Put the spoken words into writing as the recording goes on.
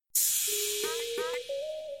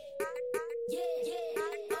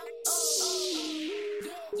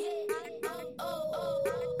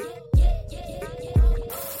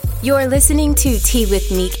You're listening to Tea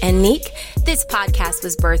with Meek and Neek. This podcast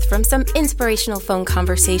was birthed from some inspirational phone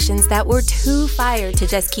conversations that were too fire to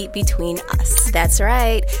just keep between us. That's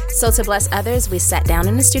right. So to bless others, we sat down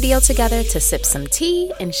in the studio together to sip some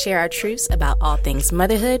tea and share our truths about all things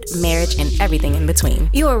motherhood, marriage, and everything in between.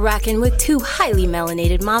 You're rocking with two highly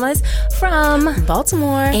melanated mamas from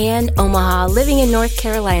Baltimore and Omaha, living in North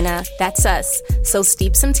Carolina. That's us. So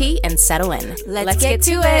steep some tea and settle in. Let's get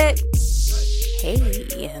to it. Hey,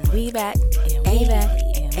 and we back, and we back,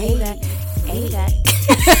 and we back, and we back.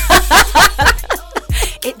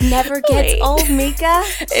 It never gets old, Mika.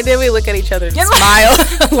 And then we look at each other and smile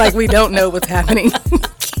like we don't know what's happening.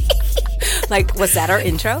 Like, was that our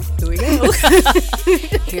intro? Here we go.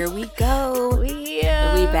 Here we go. We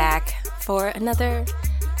back for another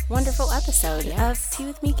wonderful episode of Tea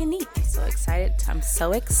with Meek and Neek. I'm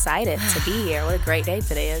so excited to be here. What a great day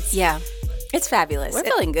today is. Yeah. It's fabulous. We're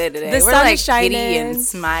feeling good today. The We're sun like is shining giddy and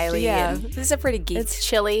smiley. Yeah, and this is a pretty geek. it's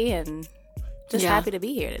chilly and just happy to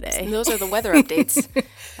be here today. Those are the weather updates.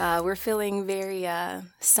 We're feeling very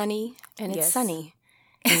sunny, and it's sunny.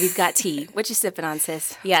 And we've got tea. What you sipping on,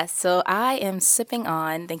 sis? Yes, so I am sipping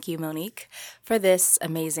on, thank you, Monique, for this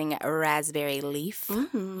amazing raspberry leaf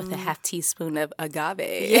with a half teaspoon of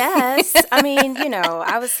agave. Yes. I mean,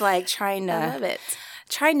 I was like trying I love it.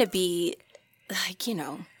 to be like,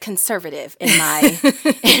 conservative in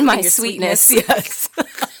my sweetness. Yes.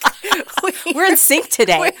 We're in sync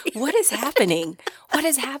today. Wait. What is happening? What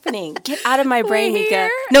is happening? Get out of my brain, We're Mika.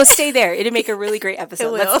 here. No, stay there. It'll make a really great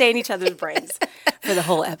episode. will. Let's stay in each other's brains for the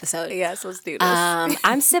whole episode. Yes, let's do this.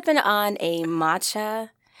 I'm sipping on a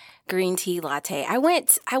matcha green tea latte. I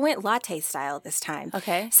went latte style this time.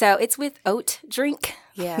 Okay. So it's with oat drink.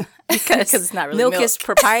 Yeah, because it's not really Milk milk. is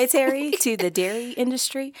proprietary to the dairy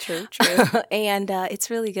industry. True. And it's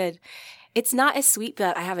really good. It's not as sweet,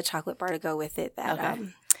 but I have a chocolate bar to go with it that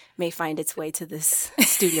may find its way to this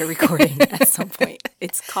studio recording at some point.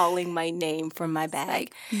 It's calling my name from my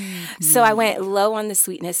bag. So I went low on the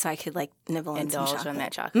sweetness so I could nibble on some Indulge chocolate. on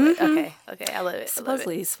that chocolate. Okay, I love it.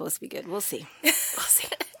 Supposedly it's supposed to be good. We'll see. We'll see.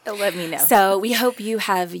 Let me know. So we hope you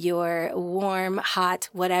have your warm, hot,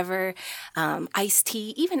 whatever, iced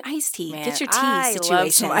tea, even iced tea. Man, Get your tea I situation.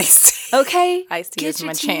 love some iced tea. Okay? Iced tea Get is your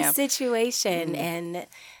my tea jam. situation and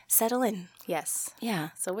settle in. Yes. Yeah.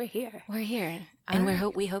 So we're here. We're here. And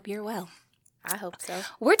we hope you're well. I hope so.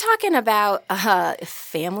 We're talking about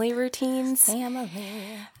family routines.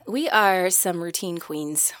 We are some routine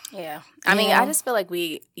queens. Yeah. I mean, I just feel like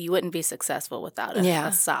you wouldn't be successful without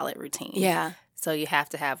a solid routine. Yeah. So you have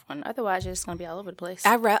to have one. Otherwise, you're just going to be all over the place.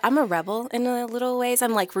 I'm a rebel in a little ways.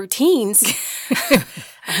 I'm like, routines.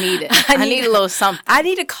 I need it. I need a little something. I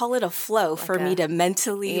need to call it a flow for me to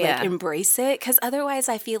mentally embrace it. Because otherwise,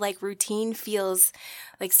 I feel like routine feels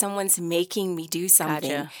like someone's making me do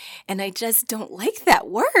something. Gotcha. And I just don't like that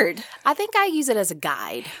word. I think I use it as a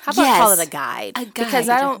guide. How about call it a guide? A guide. Because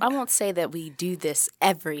I won't say that we do this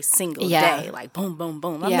every single day. Like boom, boom,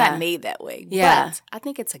 boom. I'm not made that way. Yeah. But I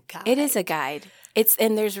think it's a guide. It is a guide.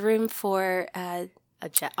 And there's room for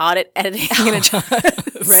audit, editing, and a job.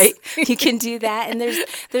 Right? You can do that, and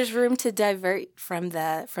there's room to divert from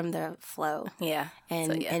the flow. Yeah,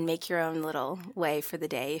 and make your own little way for the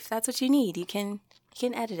day. If that's what you need, you can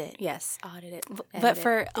edit it. Yes, audit it. But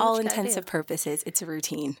for all intents and purposes, it's a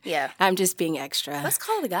routine. Yeah, I'm just being extra. Let's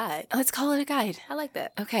call it a guide. Let's call it a guide. I like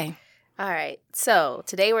that. Okay. All right. So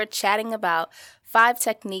today we're chatting about 5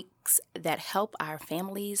 techniques that help our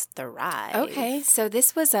families thrive. Okay. So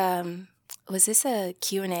this was this a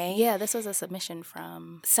Q&A? Yeah, this was a submission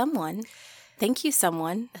from someone. Thank you,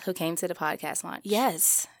 someone who came to the podcast launch.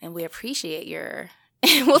 Yes, and we appreciate your.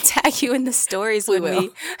 And we'll tag you in the stories when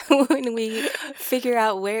we figure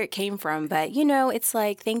out where it came from. But, it's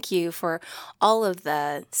like, thank you for all of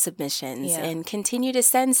the submissions and continue to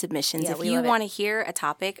send submissions. If you want to hear a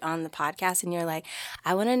topic on the podcast and you're like,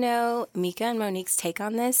 I want to know Mika and Monique's take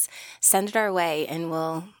on this, send it our way and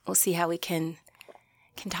we'll see how we can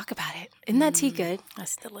talk about it. Isn't that tea good?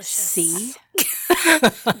 That's delicious. See?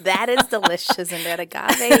 That is delicious, and that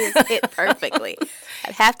agave is hit perfectly.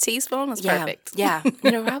 A half teaspoon was perfect. Yeah,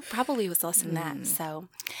 probably was less than that. So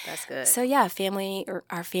that's good. So yeah,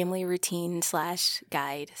 our family routine /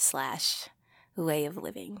 guide / way of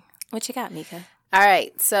living. What you got, Mika? All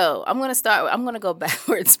right, so I'm going to go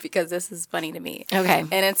backwards because this is funny to me. Okay.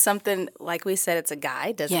 And it's something, like we said, it's a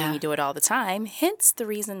guide. Doesn't mean you do it all the time. Hence the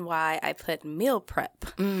reason why I put meal prep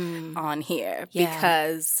on here. Yeah.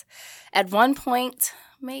 Because at one point,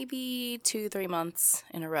 maybe 2-3 months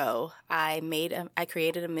in a row, I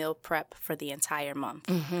created a meal prep for the entire month.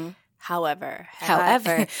 Mm-hmm. However,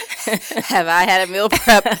 have I had a meal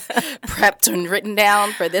prep prepped and written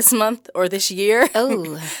down for this month or this year?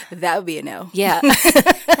 Oh, that would be a no. Yeah.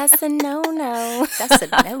 That's a no-no. That's a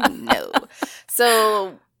no-no.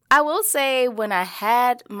 So I will say when I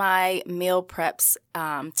had my meal preps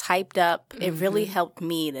typed up, it really helped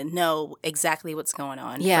me to know exactly what's going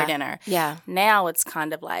on for dinner. Yeah. Now it's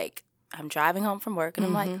kind of like, I'm driving home from work and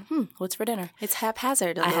I'm like, what's for dinner? It's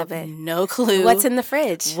haphazard a little bit. I have no clue. What's in the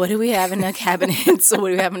fridge? What do we have in the cabinets? What do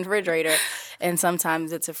we have in the refrigerator? And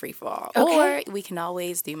sometimes it's a free-for-all. Okay. Or we can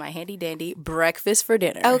always do my handy-dandy breakfast for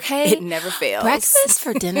dinner. Okay. It never fails. Breakfast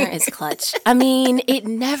for dinner is clutch. I mean, it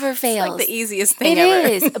never fails. It's like the easiest thing ever.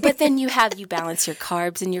 It is. It is. But then you balance your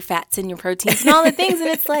carbs and your fats and your proteins and all the things. And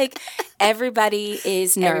it's like everybody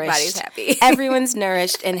is nourished. Everybody's happy. Everyone's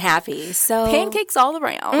nourished and happy. So pancakes all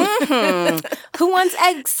around. Mm-hmm. Who wants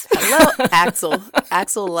eggs? Hello, Axel.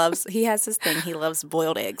 Axel he has this thing. He loves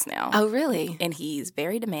boiled eggs now. Oh, really? And he's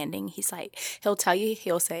very demanding. He's like,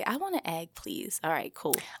 he'll say, I want an egg, please. All right,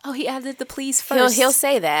 cool. Oh, he added the please first. He'll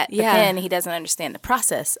say that, but Yeah. then he doesn't understand the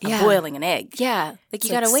process of boiling an egg. Yeah. Like, you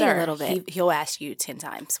got to wait a little bit. He'll ask you 10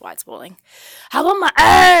 times why it's boiling. I want my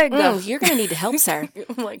egg! You're going to need to help, sir.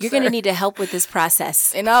 Like, you're going to need to help with this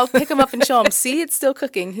process. And I'll pick him up and show him, see, it's still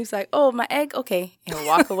cooking. He's like, oh, my egg? Okay. And he'll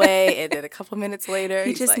walk away, and then a couple minutes later,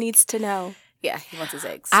 He just needs to know. Yeah, he wants his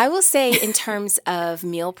eggs. I will say, in terms of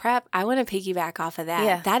meal prep, I want to piggyback off of that.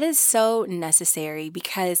 Yeah. That is so necessary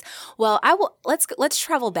because, let's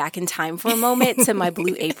travel back in time for a moment to my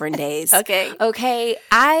Blue Apron days. Okay.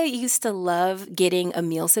 I used to love getting a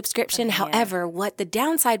meal subscription. Yeah. However, what the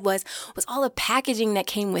downside was all the packaging that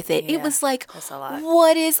came with it. Yeah, it was like, that's a lot.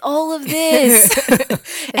 What is all of this?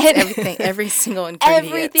 And everything, every single ingredient.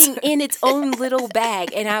 Everything in its own little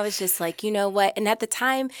bag. And I was just like, you know what? And at the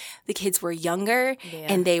time, the kids were younger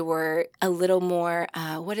and they were a little more,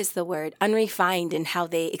 unrefined in how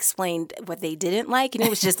they explained what they didn't like. And it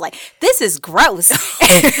was just like, this is gross.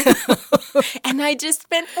 And I just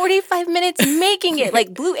spent 45 minutes making it.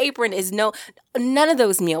 Like, Blue Apron is none of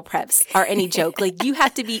those meal preps are any joke. Like, you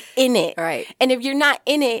have to be in it. Right. And if you're not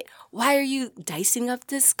in it, why are you dicing up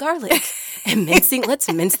this garlic and let's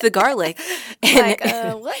mince the garlic and,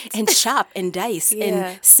 and chop and dice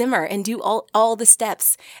and simmer and do all the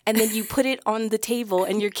steps. And then you put it on the table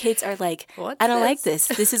and your kids are like, I don't like this.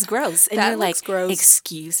 This is gross. And you're like, gross.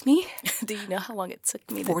 Excuse me? Do you know how long it took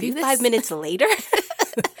me to 45 minutes later?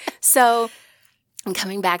 So I'm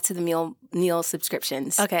coming back to the meal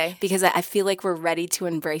subscriptions. Okay. Because I feel like we're ready to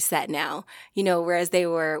embrace that now. You know, whereas they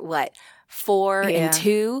were, 4 and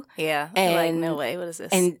 2. Yeah. And like, no way. What is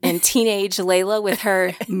this? And teenage Layla with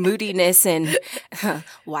her moodiness and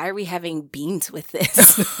why are we having beans with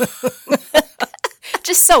this?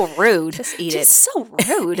 Just so rude. Just eat it. So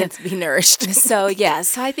rude. And to be nourished. So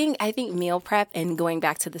I think meal prep and going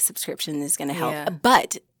back to the subscription is going to help. Yeah.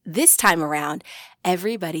 But this time around,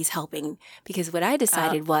 everybody's helping because what I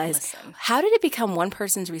decided was, how did it become one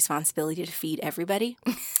person's responsibility to feed everybody?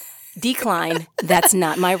 Decline. That's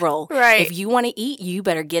not my role. Right. If you want to eat, you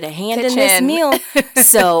better get a hand in this meal.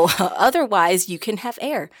 So otherwise, you can have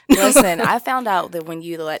air. Listen, I found out that when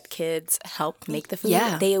you let kids help make the food,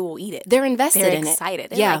 they will eat it. They're invested in it. They're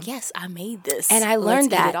excited. They're like, yes, I made this. And I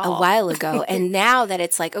learned that a while ago. And now that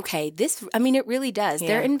it's like, okay, it really does. Yeah.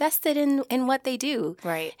 They're invested in what they do.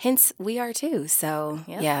 Right. Hence, we are too. So,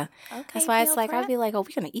 yeah. Okay, that's why it's like, I'd be like, oh,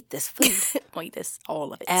 we're going to eat this food. We'll eat this,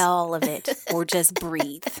 all of it. All of it. Or just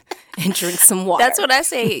breathe. And drink some water. That's what I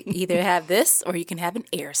say. Either have this or you can have an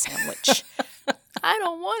air sandwich. I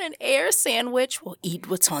don't want an air sandwich. We'll eat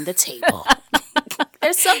what's on the table.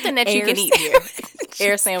 There's something that you can eat here.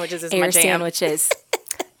 Air sandwiches is my jam. Air sandwiches.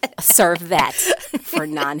 Serve that for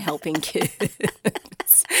non-helping kids.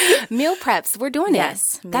 Meal preps. We're doing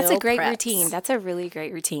it. That's a great routine. That's a really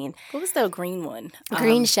great routine. What was the green one?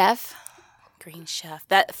 Green Chef. Green Chef.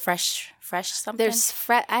 That fresh something? There's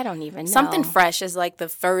I don't even know. Something fresh is like the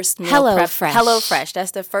first meal prep. Hello Fresh.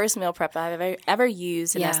 That's the first meal prep I've ever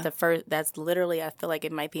used. And that's literally, I feel like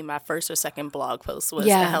it might be my first or second blog post was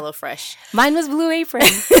the Hello Fresh. Mine was Blue Apron.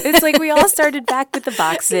 It's like we all started back with the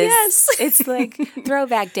boxes. Yes. It's like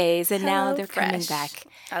throwback days and now they're coming back.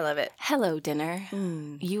 I love it. Hello, dinner.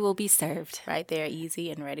 You will be served. Right there,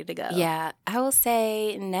 easy and ready to go. Yeah. I will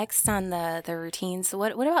say next on the routines,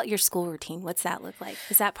 what about your school routine? What's that look like?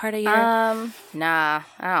 Is that part of your... Nah,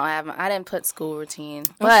 I didn't put school routine.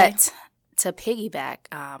 But to piggyback,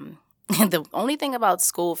 The only thing about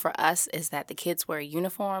school for us is that the kids wear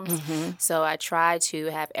uniforms. So I try to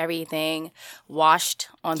have everything washed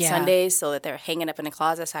on Sundays so that they're hanging up in the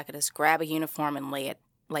closet, so I could just grab a uniform and lay it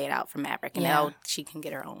out for Maverick, and now she can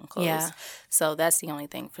get her own clothes. So that's the only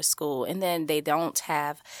thing for school. And then they don't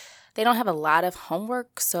have a lot of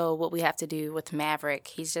homework. So what we have to do with Maverick,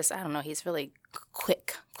 he's just, I don't know, he's really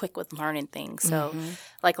quick with learning things. So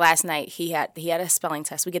like last night he had a spelling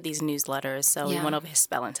test. We get these newsletters, so we went over his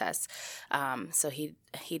spelling test. So he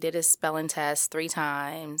did his spelling test 3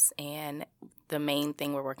 times, and the main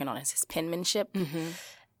thing we're working on is his penmanship.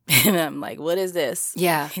 And I'm like, what is this?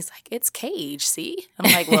 Yeah. He's like, it's cage, see?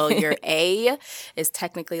 I'm like, well, your A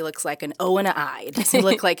technically looks like an O and an I. It doesn't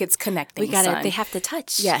look like it's connecting, They have to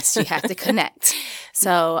touch. Yes, you have to connect.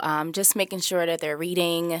 So just making sure that they're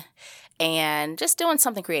reading and just doing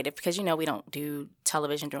something creative, because, we don't do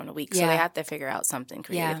television during the week. So they have to figure out something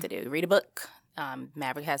creative to do. Read a book.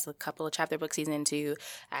 Maverick has a couple of chapter books he's into.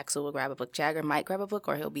 Axel will grab a book. Jagger might grab a book,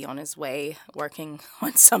 or he'll be on his way working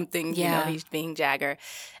on something. He's being Jagger.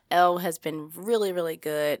 Elle has been really, really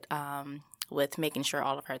good with making sure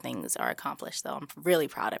all of her things are accomplished, though. I'm really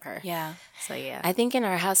proud of her. Yeah. So, yeah. I think in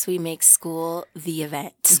our house we make school the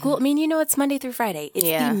event. School, it's Monday through Friday. It's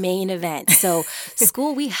the main event. So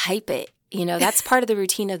school, we hype it. That's part of the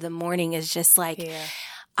routine of the morning, is just like...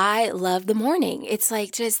 I love the morning. It's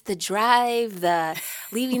like just the drive, the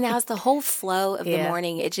leaving the house, the whole flow of the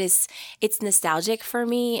morning. It's nostalgic for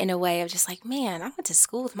me in a way of just like, man, I went to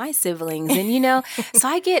school with my siblings. And, so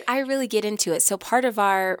I really get into it. So part of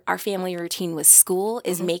our family routine with school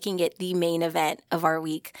is making it the main event of our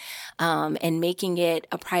week, and making it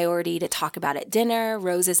a priority to talk about at dinner,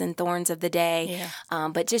 roses and thorns of the day.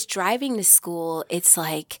 But just driving to school, it's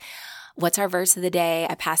like... What's our verse of the day?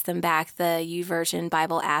 I pass them back the YouVersion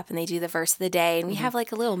Bible app, and they do the verse of the day. And we have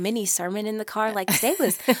like a little mini sermon in the car. Like today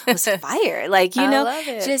was fire. Like, I love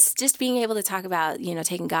it. Just being able to talk about,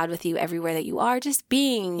 taking God with you everywhere that you are, just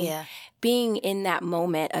being in that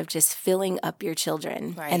moment of just filling up your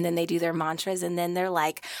children. Right. And then they do their mantras, and then they're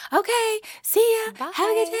like, okay, see ya. Bye. Have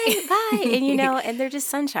a good day. Bye. And, and they're just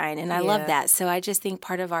sunshine. And I love that. So I just think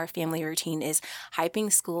part of our family routine is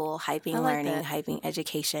hyping school, hyping learning, hyping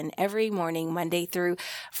education every morning, Monday through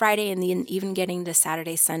Friday, and then even getting to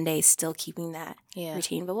Saturday, Sunday, still keeping that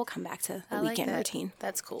routine. But we'll come back to the weekend routine.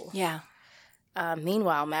 That's cool. Yeah.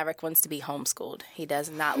 Meanwhile, Maverick wants to be homeschooled. He does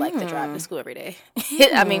not like to drive to school every day.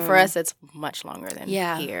 I mean, for us, it's much longer than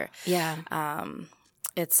here. Yeah.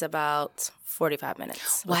 It's about 45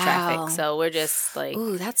 minutes with traffic. So we're just like...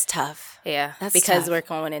 Ooh, that's tough. Yeah. That's because tough. We're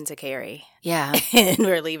going into Cary. Yeah. And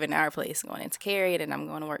we're leaving our place, going into Cary, and then I'm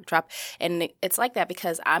going to work, drop. And it's like that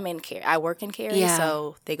because I'm in Cary. I work in Cary,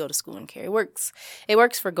 so they go to school in Cary. It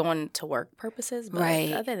works for going to work purposes, but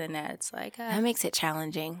other than that, it's like... that makes it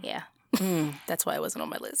challenging. Yeah. That's why it wasn't on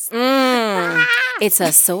my list. It's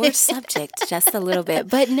a sore subject, just a little bit.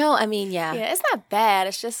 But no, I mean, Yeah, it's not bad.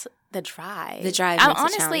 It's just the drive. The drive.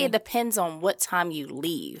 Honestly, it depends on what time you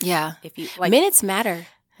leave. Yeah. If you minutes matter.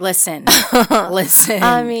 Listen.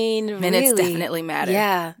 I mean, minutes really. definitely matter.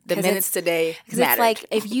 Yeah. The minutes today Because it's like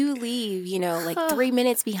if you leave, 3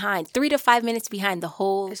 minutes behind, 3 to 5 minutes behind, the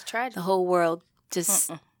whole world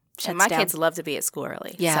just... And my kids love to be at school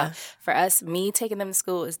early. Yeah. So for us, me taking them to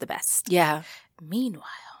school is the best. Yeah. Meanwhile,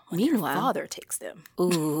 their father takes them.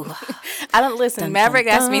 Ooh. I don't listen. Dun, Maverick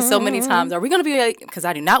dun, asked me so many times, are we going to be late? Because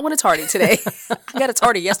I do not want a tardy today. I got a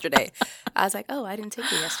tardy yesterday. I was like, oh, I didn't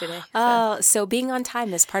take you yesterday. So being on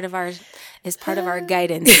time is part of our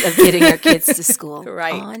guidance of getting our kids to school.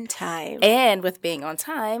 Right. On time. And with being on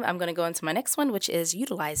time, I'm going to go into my next one, which is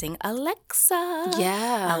utilizing Alexa.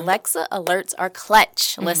 Yeah. Alexa alerts are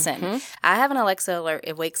clutch. Listen, I have an Alexa alert.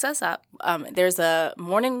 It wakes us up. There's a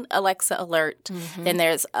morning Alexa alert. Then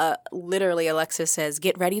there's literally Alexa says,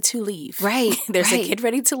 get ready to leave. Right. There's a get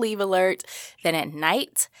ready to leave alert. Then at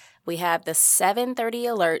night, we have the 7:30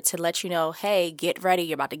 alert to let you know, hey, get ready.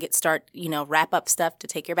 You're about to wrap up stuff to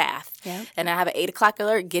take your bath. Yep. And I have an 8 o'clock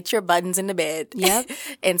alert, get your buttons in the bed. Yep.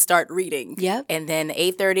 And start reading. Yep. And then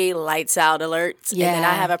 8:30 lights out alert. Yeah. And then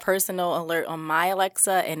I have a personal alert on my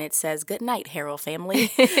Alexa, and it says, good night, Harold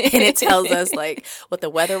family. And it tells us what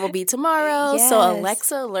the weather will be tomorrow. Yes. So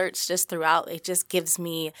Alexa alerts just throughout, it just gives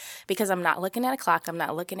me, because I'm not looking at a clock, I'm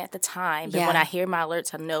not looking at the time. But when I hear my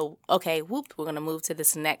alerts, I know, okay, we're going to move to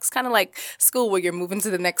this next. Kind of like school where you're moving to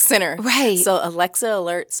the next center. Right. So Alexa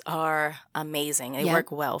alerts are amazing. They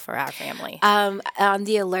work well for our family. On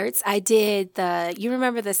the alerts, I did you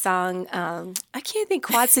remember the song, I can't think,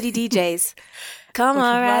 Quad City DJs. Come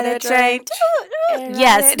on, ride a train.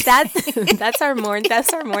 Yes, that's our morning,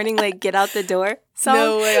 get out the door song?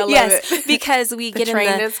 No way, I love it. Because we get in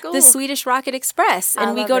the Swedish Rocket Express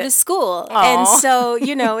and we go to school. Aww. And so,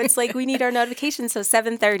 it's like we need our notifications. So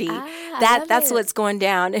 7:30, that's what's going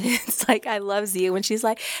down. And it's like, I love Zia when she's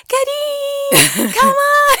like, Kadeen, come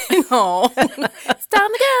on. Oh, it's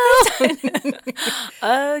time to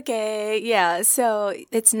go. Okay. Yeah. So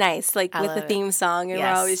it's nice, like with the theme song, and we're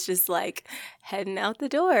always just like heading out the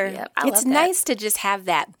door. Yep, it's nice to just have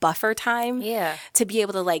that buffer time. Yeah. To be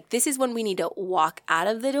able to like, this is when we need to walk out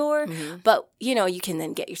of the door, but you can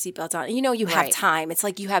then get your seatbelt on. You have time. It's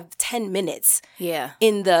like you have 10 minutes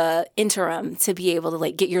in the interim to be able to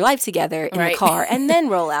like get your life together in the car and then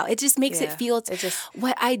roll out. It just makes it feel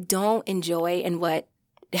what I don't enjoy, and what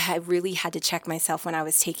I really had to check myself when I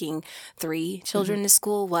was taking 3 children to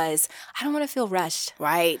school was I don't want to feel rushed.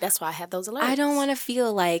 Right. That's why I have those alerts. I don't want to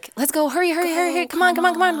feel like, let's go, hurry. Come on.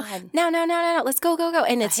 Now. Let's go.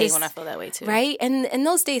 And it's when I feel that way too. Right? And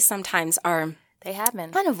those days sometimes are They have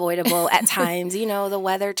been. Unavoidable at times. You know, the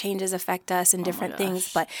weather changes affect us and different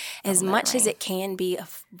things. But as much as it can be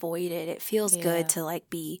avoided, it feels good to, like,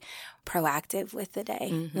 be proactive with the day.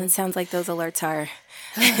 Mm-hmm. And it sounds like those alerts are.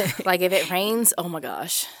 Like, if it rains, oh, my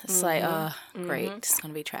gosh. It's like, great. It's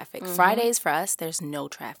going to be traffic. Fridays for us, there's no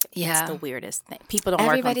traffic. Yeah. It's the weirdest thing. People don't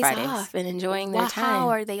work on Fridays. Everybody's off and enjoying their time. How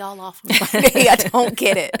are they all off on Friday? I don't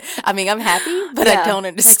get it. I mean, I'm happy, but I don't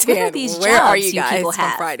understand. Like, where are you guys on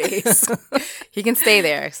Fridays? You can stay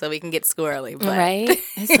there so we can get school early. But. Right?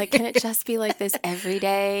 It's like, can it just be like this every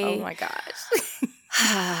day? Oh, my gosh.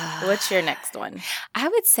 What's your next one? I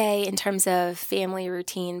would say in terms of family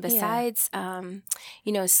routine, besides,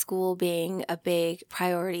 you know, school being a big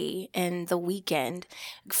priority and the weekend,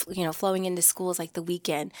 you know, flowing into school is like the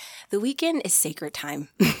weekend is sacred time.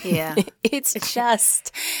 Yeah. It's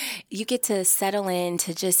just, you get to settle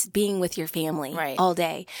into just being with your family all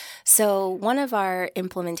day. So one of our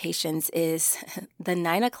implementations is the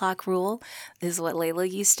 9 o'clock rule is what Layla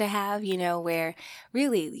used to have, you know, where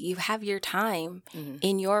really you have your time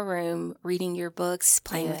in your room, reading your books,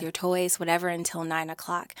 playing with your toys, whatever, until 9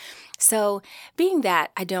 o'clock. So being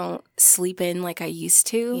that I don't sleep in like I used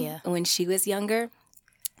to when she was younger,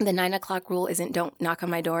 the 9 o'clock rule isn't don't knock on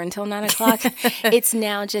my door until 9 o'clock. It's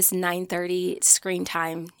now just 9:30 screen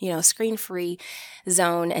time, you know, screen-free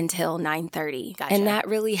zone until 9:30. Gotcha. And that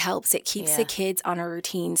really helps. It keeps the kids on a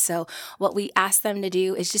routine. So what we ask them to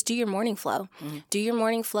do is just do your morning flow. Do your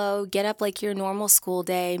morning flow, get up like your normal school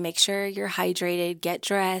day, make sure you're hydrated, get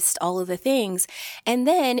dressed, all of the things. And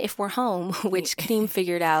then if we're home, which Kadeem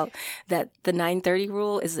figured out that the 9:30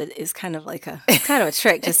 rule is kind of like a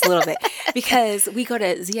trick, just a little bit, because we go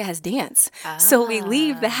to Zia has dance. So we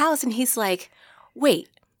leave the house and he's like, wait,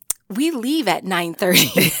 we leave at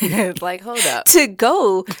 9:30. Like, hold up. To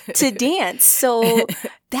go to dance. So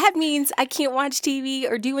that means I can't watch TV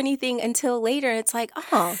or do anything until later. And it's like,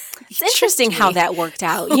 oh, it's interesting how that worked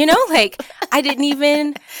out. You know, like I didn't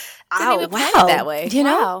even plan it that way. You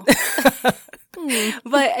know?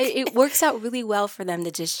 But it works out really well for them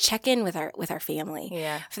to just check in with our family.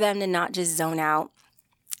 Yeah. For them to not just zone out.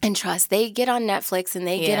 And trust, they get on Netflix and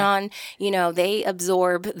they get on, you know, they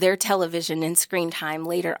absorb their television and screen time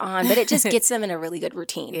later on. But it just gets them in a really good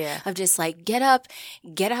routine of just like get up,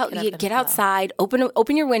 get outside,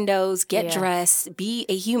 open your windows, get dressed, be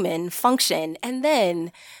a human, function, and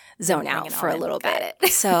then zone out for a little bit.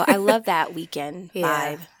 So I love that weekend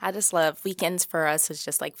vibe. I just love weekends for us. It's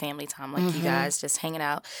just like family time, like you guys just hanging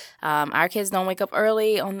out. Our kids don't wake up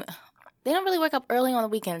early They don't really wake up early on the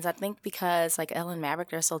weekends, I think, because, like, Elle and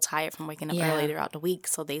Maverick, they're so tired from waking up early throughout the week,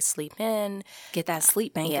 so they sleep in. Get that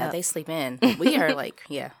sleep bank up. They sleep in. We are, like,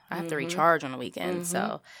 I have to recharge on the weekend,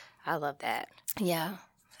 so I love that. Yeah.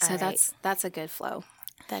 So that's a good flow.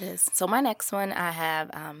 That is. So my next one, I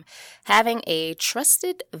have having a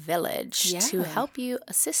trusted village to help you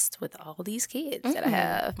assist with all these kids that I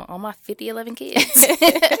have, all my 11 kids.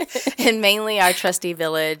 And mainly our trusty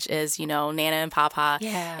village is, you know, Nana and Papa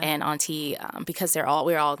and Auntie, because we're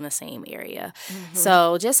all in the same area.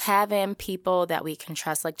 So just having people that we can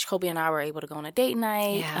trust, like Jacoby and I were able to go on a date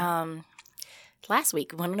night. Last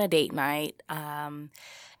week, we went on a date night.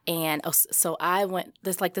 And so I went,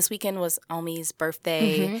 this weekend was Omi's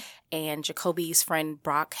birthday, and Jacoby's friend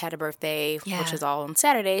Brock had a birthday, which is all on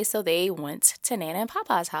Saturday. So they went to Nana and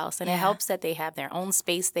Papa's house. And it helps that they have their own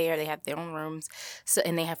space there. They have their own rooms,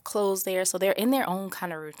 and they have clothes there. So they're in their own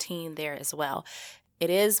kind of routine there as well. it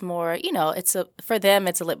is more, for them,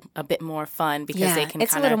 it's a bit more fun because they can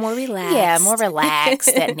it's a little more relaxed. Yeah, more relaxed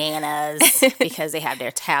at Nana's because they have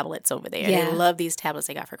their tablets over there. They love these tablets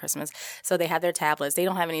they got for Christmas. So they have their tablets. They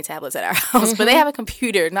don't have any tablets at our house, but they have a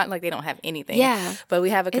computer. Not like they don't have anything. Yeah. But we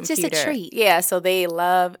have a computer. It's just a treat. Yeah, so they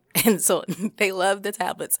love the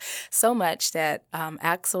tablets so much that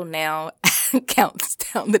Axel now counts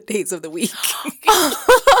down the days of the week.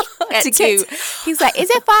 At 2. He's like, is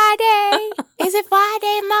it Friday? Is it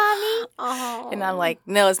Friday, Mommy? Oh. And I'm like,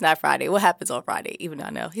 no, it's not Friday. What happens on Friday? Even though I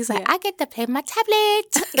know. He's like, I get to play my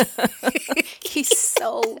tablet. He's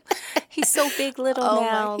so big little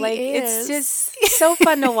now. Like it's just so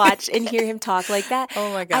fun to watch and hear him talk like that.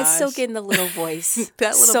 Oh my gosh. I soak in the little voice.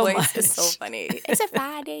 That little so voice much. is so funny. Is it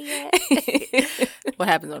Friday yet? What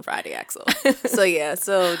happens on Friday, Axel?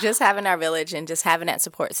 So just having our village and just having that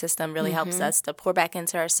support system really helps us to pour back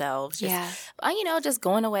into ourselves. Just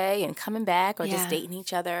going away and coming back or just dating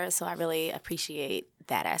each other. So I really appreciate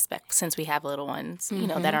that aspect since we have little ones,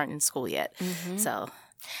 that aren't in school yet. So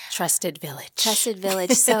trusted village.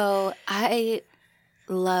 So I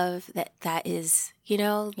love that is,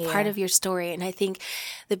 part of your story. And I think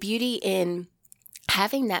the beauty in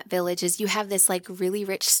having that village is you have this like really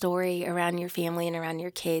rich story around your family and around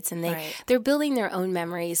your kids, and they're building their own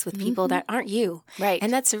memories with people that aren't you. Right.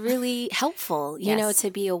 And that's really helpful,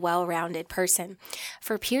 to be a well-rounded person.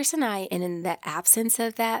 For Pierce and I, and in the absence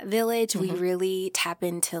of that village, we really tap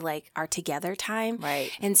into like our together time.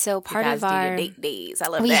 Right. And so part of our date days. I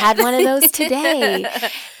love that. We had one of those today.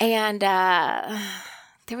 And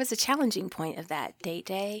there was a challenging point of that date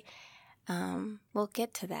day. We'll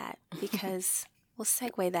get to that because we'll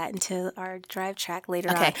segue that into our drive track later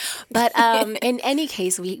on. But in any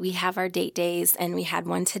case, we have our date days, and we had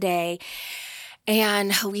one today.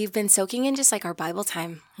 And we've been soaking in just like our Bible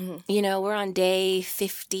time. We're on day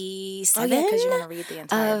 57. Oh, yeah, because you want to read the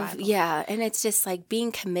entire Bible. Yeah, and it's just like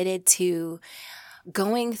being committed to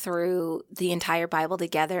going through the entire Bible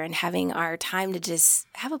together and having our time to just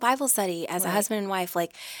have a Bible study as a husband and wife.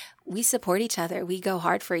 Like, we support each other. We go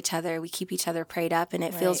hard for each other. We keep each other prayed up, and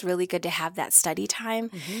it feels really good to have that study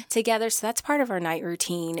time together. So that's part of our night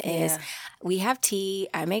routine is we have tea,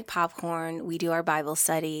 I make popcorn, we do our Bible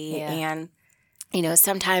study, and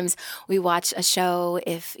sometimes we watch a show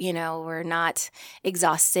if, we're not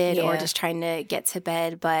exhausted or just trying to get to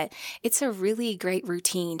bed. But it's a really great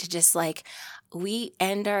routine to just like, we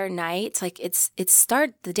end our nights like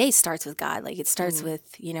the day starts with God. Like it starts with,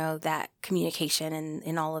 that communication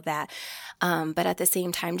and all of that. But at the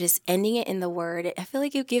same time, just ending it in the Word, I feel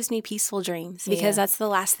like it gives me peaceful dreams because that's the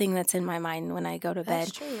last thing that's in my mind when I go to bed.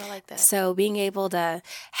 That's true. I like that. So being able to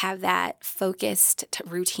have that focused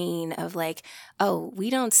routine of like, oh, we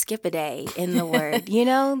don't skip a day in the Word,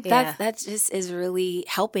 that just is really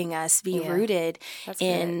helping us be rooted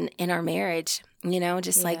in our marriage.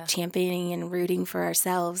 Like championing and rooting for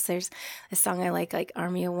ourselves. There's a song I like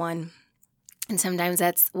Army of One. And sometimes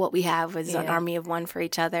that's what we have is an army of one for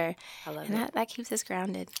each other. I love it. And that keeps us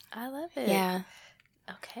grounded. I love it. Yeah.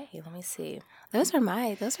 Okay, let me see. Those are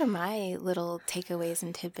my little takeaways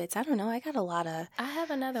and tidbits. I don't know. I got a lot of. I have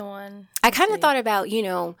another one. I kind of thought about,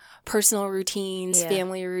 personal routines,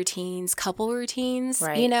 family routines, couple routines,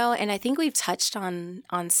 and I think we've touched on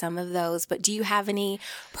some of those. But do you have any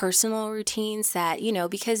personal routines that,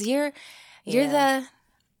 because you're the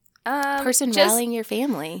person rallying your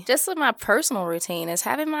family? Just with my personal routine is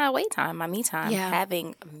having my away time, my me time.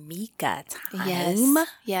 Having Mika time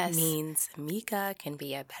means Mika can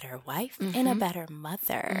be a better wife and a better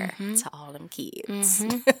mother to all them kids.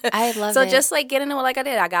 I love it. So just like getting away like I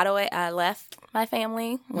did. I got away. I left my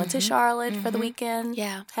family, went to Charlotte for the weekend.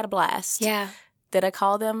 Yeah. Had a blast. Yeah. Did I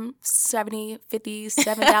call them 70, 50,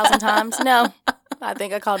 7,000 times? No. I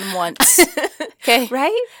think I called them once. Okay.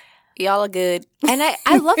 Right? Y'all are good. And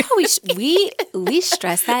I love how we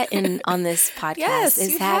stress that on this podcast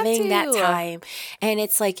is having that time. And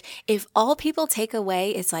it's like, if all people take away,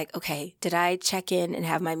 it's like, okay, did I check in and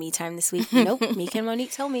have my me time this week? Nope. Meek and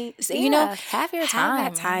Monique told me. So, have your time.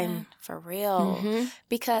 Have that time. Man, for real.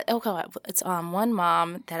 Because, it's one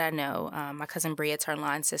mom that I know, my cousin Bria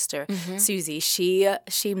Turnline sister, Susie, she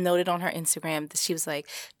noted on her Instagram that she was like,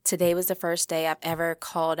 today was the first day I've ever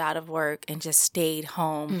called out of work and just stayed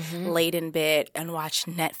home late in bed and watched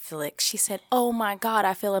Netflix. She said, oh my God,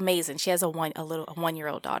 I feel amazing. She has a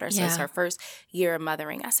 1-year-old daughter. So it's her first year of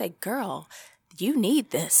mothering. I said, girl, you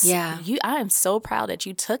need this. Yeah. I am so proud that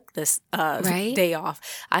you took this day off.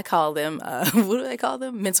 I call them, what do I call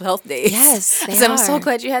them? Mental health days. Yes, they so are. I'm so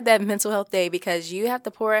glad you had that mental health day because you have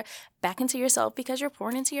to pour back into yourself because you're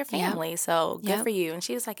pouring into your family. Yep. So good for you. And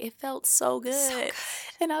she was like, it felt so good.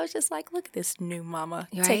 And I was just like, look at this new mama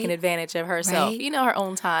taking advantage of herself. You know, her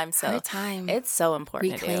own time. So her time. It's so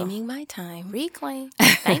important Reclaiming my time. Reclaim.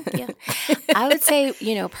 Thank you. I would say,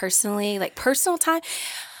 you know, personally, like personal time.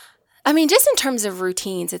 I mean, just in terms of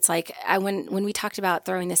routines, it's like when we talked about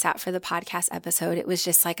throwing this out for the podcast episode, it was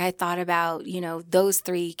just like I thought about, you know, those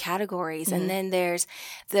 3 categories. Mm-hmm. And then there's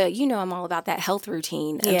you know, I'm all about that health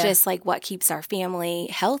routine of just like what keeps our family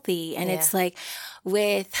healthy. And it's like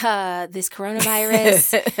with this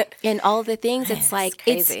coronavirus and all the things, it's like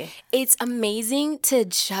crazy. It's amazing to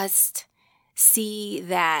just see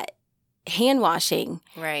that hand washing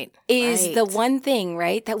is the one thing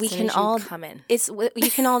that we can all come in. we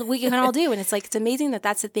can all do, and it's like it's amazing that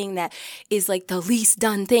that's the thing that is like the least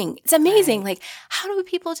done thing. It's amazing. Like, how do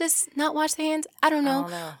people just not wash their hands? I don't know.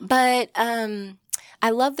 But I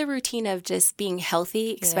love the routine of just being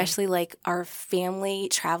healthy, especially like our family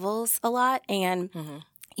travels a lot, and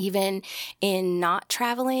even in not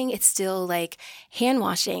traveling, it's still like hand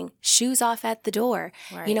washing, shoes off at the door.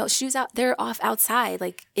 You know, shoes out, they're off outside.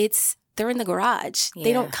 Like they're in the garage. Yeah.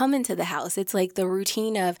 They don't come into the house. It's like the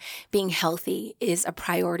routine of being healthy is a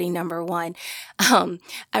priority number 1. I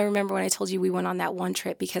remember when I told you we went on that one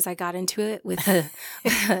trip because I got into it with a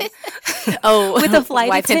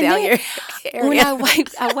flight attendant. When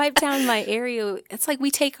I wiped down my area, it's like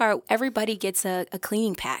everybody gets a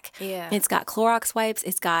cleaning pack. Yeah. It's got Clorox wipes.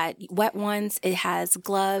 It's got wet ones. It has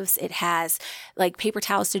gloves. It has like paper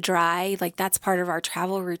towels to dry. Like that's part of our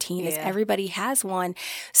travel routine is everybody has one.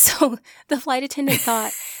 So the flight attendant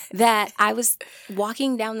thought that I was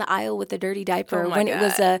walking down the aisle with a dirty diaper when it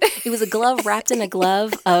was a glove wrapped in a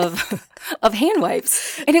glove of hand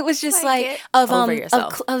wipes, and it was just of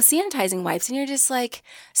sanitizing wipes, and you're just like,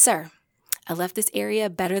 sir, I left this area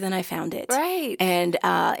better than I found it. Right. And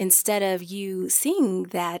instead of you seeing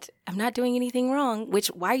that I'm not doing anything wrong,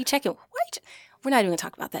 why are you checking? We're not even going to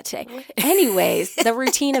talk about that today. Anyways, the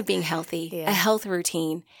routine of being healthy, a health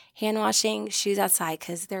routine, hand washing, shoes outside,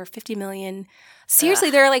 because there are 50 million. Seriously,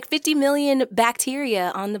 there are like 50 million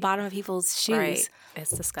bacteria on the bottom of people's shoes. Right. It's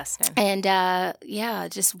disgusting. And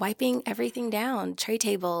just wiping everything down, tray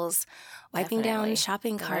tables, wiping down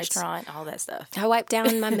shopping carts, restaurant, all that stuff. I wipe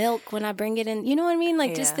down my milk when I bring it in. You know what I mean?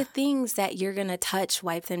 Like just the things that you're going to touch,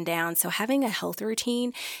 wipe them down. So having a health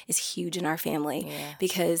routine is huge in our family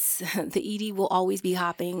because the ED will always be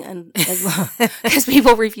hopping and as long because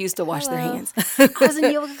people refuse to wash their hands. I was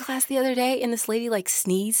in yoga class the other day and this lady like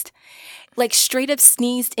sneezed. Like straight up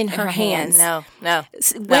sneezed in her hands. No.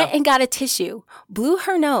 Went and got a tissue, blew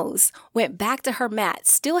her nose, went back to her mat,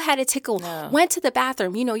 still had a tickle, went to the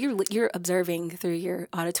bathroom. You know, you're observing through your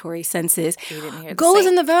auditory senses. You didn't hear goes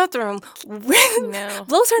in the bathroom,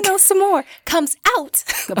 blows her nose some more, comes out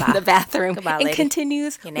of the bathroom and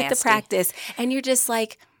continues with the practice. And you're just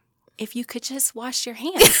like, if you could just wash your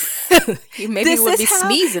hands. You maybe would be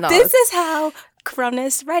sneezing on This is how corona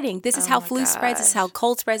is spreading. This is how flu spreads. This is how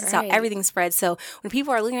cold spreads. This is how everything spreads. So when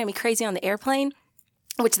people are looking at me crazy on the airplane,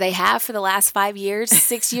 which they have for the last 5 years,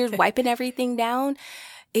 6 years, wiping everything down,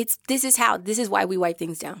 this is why we wipe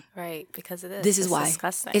things down. Right, because of this. This is why.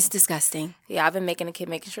 Disgusting. It's disgusting. Yeah, I've been making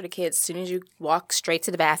sure the kids, as soon as you walk straight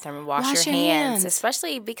to the bathroom and wash your hands,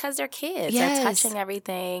 especially because they're kids. Yes. They're touching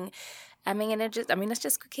everything. That's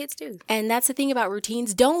just what kids do. And that's the thing about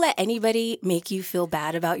routines. Don't let anybody make you feel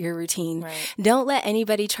bad about your routine. Right. Don't let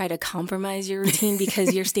anybody try to compromise your routine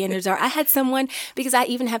because your standards are. I had someone, because I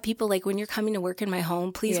even have people like, when you're coming to work in my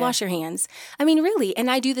home, please wash your hands. I mean, really.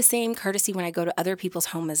 And I do the same courtesy when I go to other people's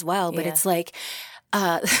home as well. But it's like,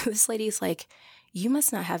 this lady's like, you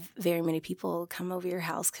must not have very many people come over your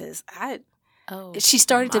house because she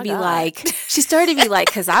started to be like,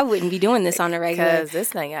 because I wouldn't be doing this on a regular.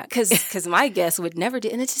 Because my guests would never do.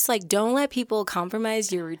 And it's just like, don't let people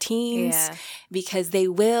compromise your routines because they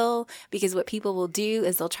will. Because what people will do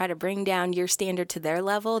is they'll try to bring down your standard to their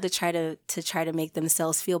level to try to make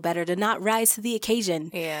themselves feel better, to not rise to the occasion.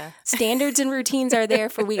 Yeah. Standards and routines are there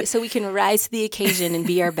so we can rise to the occasion and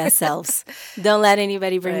be our best selves. Don't let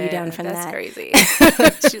anybody bring you down from that's that. Crazy.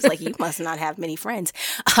 She was like, you must not have many friends.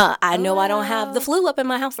 I know I don't have the flu up in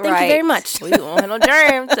my house. Thank you very much. We don't have no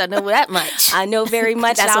germs. I know that much. I know very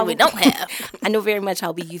much. That's what we don't have. I know very much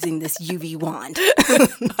I'll be using this UV wand.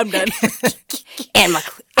 I'm done.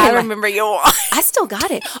 I remember your wand. I still got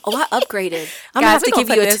it. Oh, I upgraded. I'm gonna have to give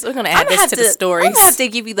you this. We're gonna add this to the stories. I'm gonna have to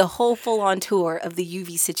give you the whole full-on tour of the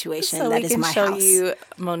UV situation. So that is my house. So we can show you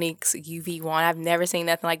Monique's UV wand. I've never seen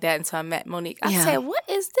nothing like that until I met Monique. I said, "What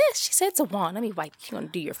is this?" She said, "It's a wand. Let me wipe. You're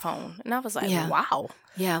gonna do your phone." And I was like, "Wow."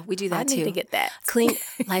 Yeah, we do that too. I need to get that. Clean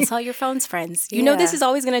Lysol your phones, friends. You know this is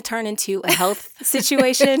always going to turn into a health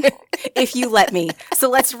situation if you let me. So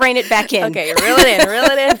let's rein it back in. Okay, reel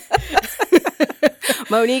it in.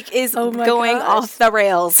 Monique is going off the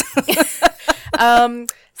rails.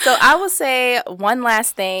 So I will say one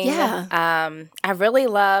last thing. Yeah. I really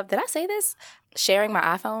love, did I say this? Sharing my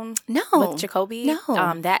iPhone with Jacoby.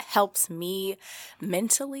 No. That helps me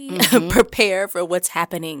mentally prepare for what's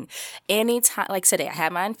happening. Anytime, like today, I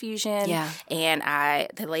had my infusion. Yeah. And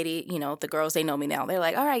the lady, the girls, they know me now. They're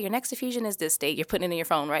like, all right, your next infusion is this date. You're putting it in your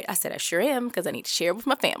phone, right? I said, I sure am, because I need to share it with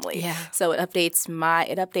my family. Yeah. So it updates my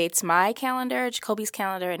calendar, Jacoby's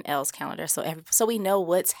calendar, and Elle's calendar. So we know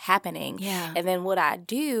what's happening. Yeah. And then what I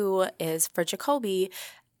do is for Jacoby,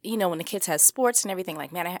 when the kids have sports and everything, like,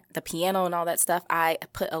 the piano and all that stuff, I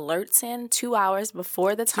put alerts in 2 hours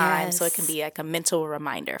before the time so it can be like a mental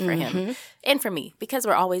reminder for him and for me because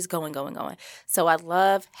we're always going. So I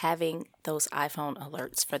love having those iPhone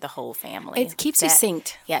alerts for the whole family. It keeps you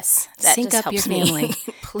synced. Yes. That sync just up your helps family.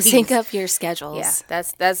 Please. Sync up your schedules. Yeah,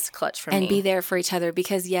 that's clutch for me. And be there for each other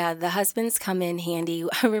because, the husbands come in handy.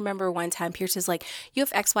 I remember one time Pierce was like, you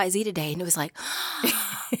have XYZ today. And it was like,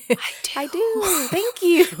 I do. Thank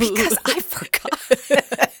you. Because I forgot.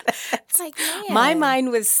 It's like, man. My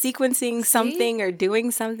mind was sequencing something or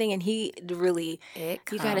doing something, and he really, you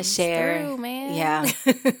got to share. Through, man. Yeah.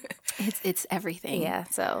 It's everything. Yeah,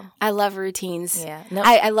 so. I love routines. Yeah. Nope.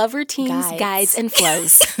 I love routines, guides, and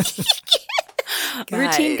flows.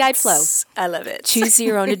 Routine, guide, flow. I love it. Choose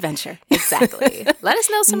your own adventure. Exactly. Let us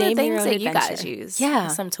know some Name of the things that you guys use. Yeah.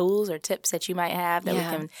 Some tools or tips that you might have that we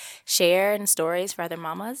can share and stories for other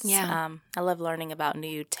mamas. Yeah. I love learning about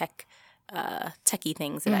new techie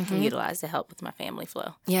things that I can utilize to help with my family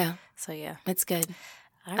flow. Yeah. So, yeah. It's good.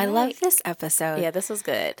 All I right. love this episode. Yeah, this was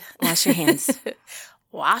good. Wash your hands.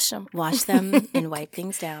 Wash them. Wash them and wipe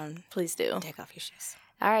things down. Please do. Take off your shoes.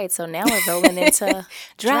 All right, so now we're rolling into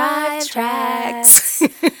Drive tracks.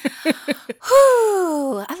 Whew,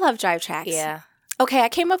 I love drive tracks. Yeah. Okay, I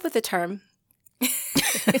came up with a term.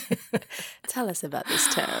 Tell us about this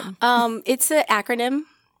term. It's an acronym.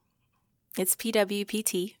 It's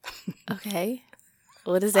PWPT. Okay.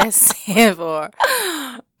 What does that stand for?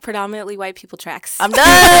 Predominantly white people tracks. I'm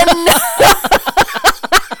done.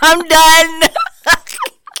 I'm done.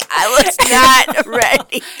 I was not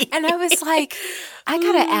ready. And I was like, I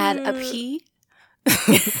got to add a P.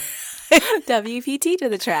 WPT to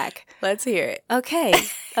the track. Let's hear it. Okay.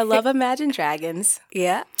 I love Imagine Dragons.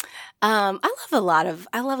 Yeah. I love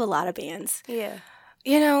a lot of bands. Yeah.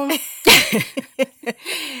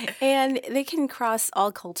 And they can cross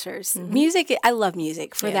all cultures. Music, I love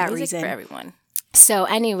music for that music reason. For everyone. So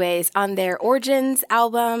anyways, on their Origins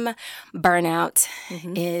album, Burnout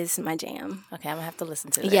is my jam. Okay, I'm going to have to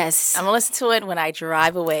listen to it. Yes. I'm going to listen to it when I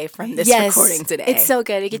drive away from this recording today. It's so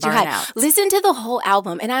good. It gets you hyped. Burnout. Listen to the whole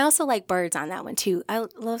album. And I also like Birds on that one too. I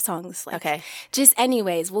love songs like just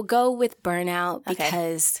anyways, we'll go with Burnout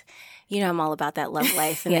because, I'm all about that love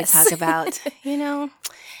life. And they talk about,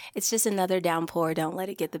 it's just another downpour. Don't let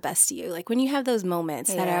it get the best of you. Like when you have those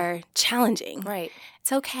moments that are challenging. Right.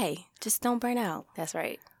 It's okay. Just don't burn out. That's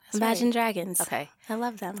right. Imagine Dragons. Okay. I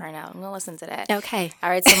love them. Burn out. I'm going to listen to that. Okay. All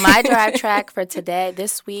right. So my drive track for today,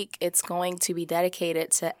 this week, it's going to be dedicated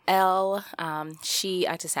to Elle.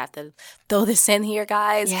 I just have to throw this in here,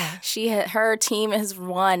 guys. Yeah. Her team has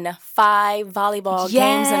won 5 volleyball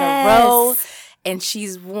games in a row. And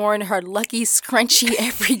she's worn her lucky scrunchie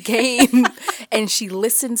every game. And she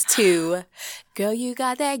listens to, Girl, You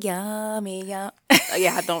Got That Yummy Yum.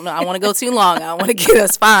 I don't know. I want to go too long. I don't want to get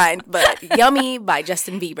us fined. But Yummy by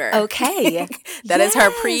Justin Bieber. Okay. That is her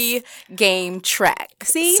pre-game track.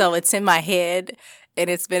 See? So it's in my head. And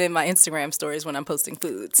it's been in my Instagram stories when I'm posting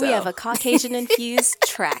food. So. We have a Caucasian-infused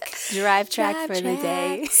drive track for the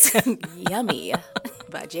day. Yummy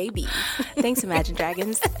by JB. Thanks, Imagine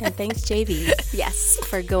Dragons. And thanks, JB. Yes,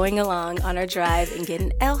 for going along on our drive and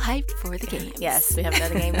getting Elle hyped for the game. Yes, we have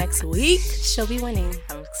another game next week. She'll be winning.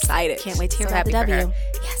 I'm excited. Can't wait to hear about the W.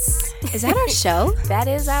 Yes. Is that our show? That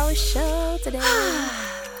is our show today.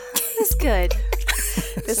 That's good.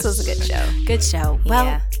 This was a good show. Good show.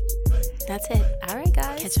 Well, that's it. All right,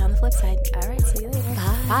 guys. Catch you on the flip side. All right, see you later.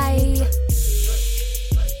 Bye.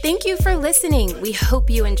 Thank you for listening. We hope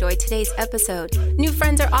you enjoyed today's episode. New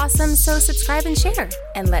friends are awesome, so subscribe and share.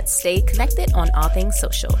 And let's stay connected on all things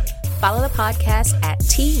social. follow the podcast at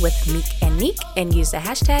Tea with Meek and Neek and use the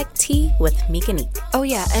hashtag Tea with Meek and Neek. Oh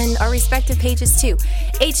yeah, and our respective pages too,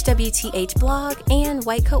 HWTH Blog and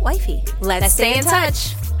White Coat Wifey. Let's stay in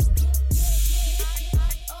touch.